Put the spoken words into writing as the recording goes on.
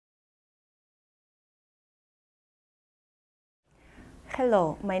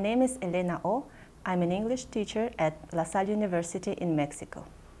Hello, my name is Elena O. I'm an English teacher at La Salle University in Mexico.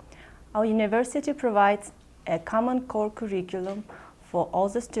 Our university provides a common core curriculum for all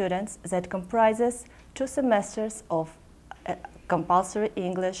the students that comprises 2 semesters of a compulsory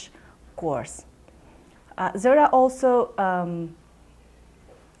English course. There are also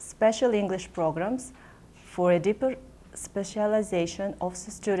special English programs for a deeper specialization of the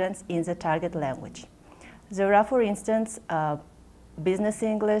students in the target language. There are, for instance, Business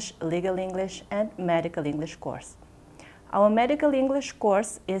English, Legal English, and Medical English course. Our Medical English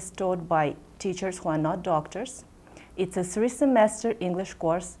course is taught by teachers who are not doctors. It's a 3-semester English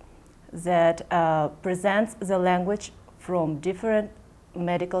course that presents the language from different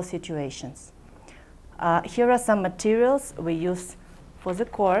medical situations. Here are some materials we use for the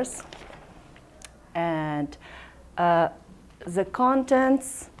course, and the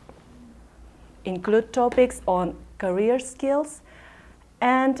contents include topics on career skills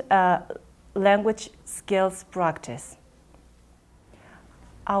and language skills practice.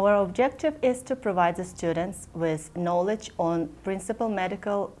 Our objective is to provide the students with knowledge on principal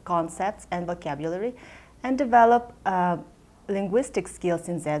medical concepts and vocabulary and develop linguistic skills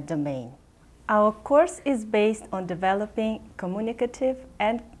in that domain. Our course is based on developing communicative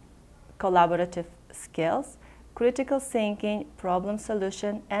and collaborative skills, critical thinking, problem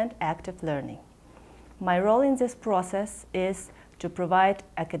solution, and active learning. My role in this process is to provide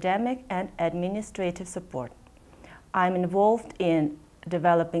academic and administrative support. I'm involved in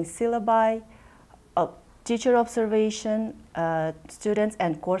developing syllabi, teacher observation, students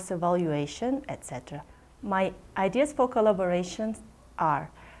and course evaluation, etc. My ideas for collaborations are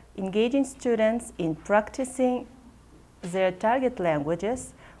engaging students in practicing their target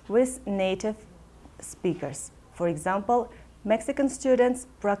languages with native speakers. For example, Mexican students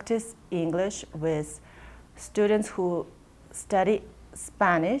practice English with students who study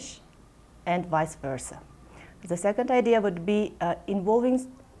Spanish and vice versa. The second idea would be involving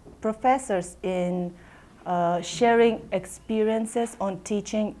professors in sharing experiences on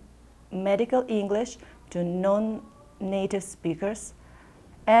teaching medical English to non-native speakers.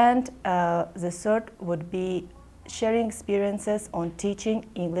 And the third would be sharing experiences on teaching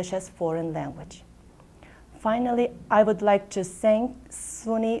English as foreign language. Finally, I would like to thank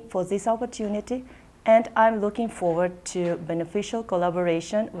SUNY for this opportunity, and I'm looking forward to beneficial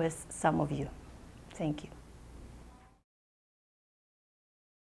collaboration with some of you. Thank you.